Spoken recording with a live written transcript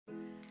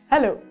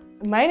Hello,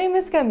 my name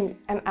is Camille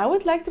and I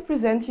would like to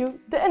present you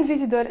the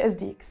Invisidoor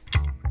SDX.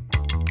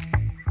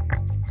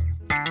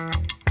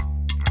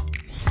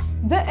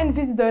 The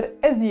Invisidoor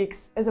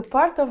SDX is a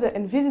part of the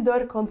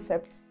Invisidoor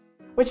concept,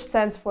 which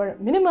stands for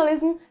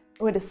minimalism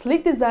with a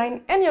sleek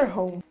design in your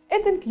home.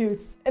 It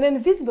includes an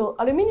invisible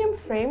aluminum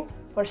frame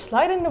for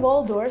sliding the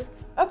wall doors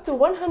up to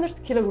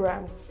 100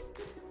 kilograms.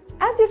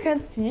 As you can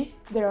see,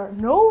 there are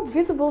no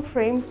visible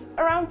frames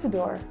around the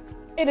door.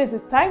 It is a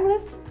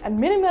timeless and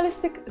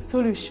minimalistic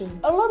solution.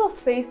 A lot of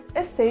space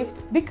is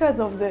saved because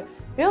of the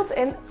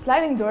built-in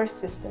sliding door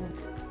system.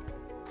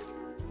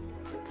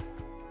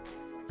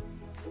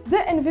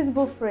 The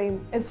invisible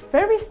frame is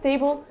very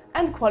stable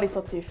and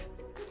qualitative.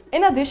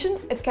 In addition,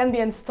 it can be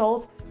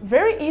installed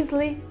very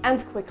easily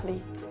and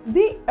quickly.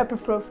 The upper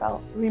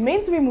profile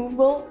remains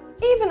removable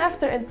even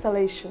after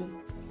installation.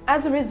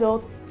 As a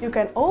result, you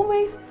can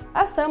always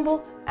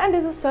assemble and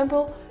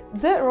disassemble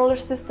the roller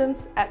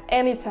systems at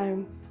any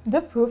time. The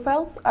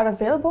profiles are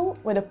available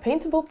with a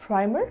paintable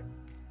primer,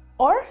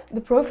 or the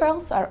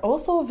profiles are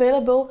also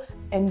available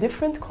in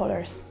different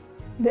colors.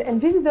 The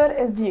Invisidoor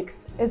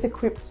SDX is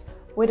equipped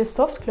with a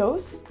soft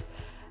close.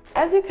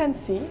 As you can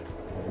see,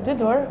 the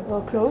door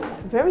will close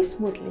very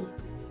smoothly.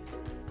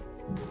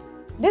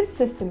 This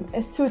system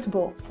is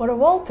suitable for a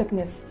wall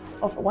thickness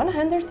of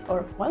 100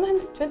 or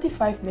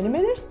 125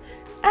 mm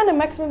and a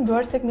maximum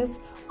door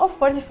thickness of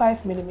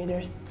 45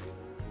 mm.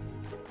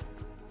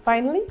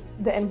 Finally,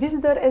 the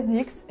Invisidoor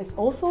SDX is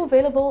also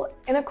available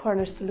in a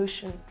corner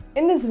solution.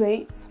 In this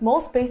way, small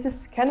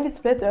spaces can be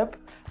split up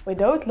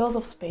without loss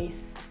of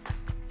space.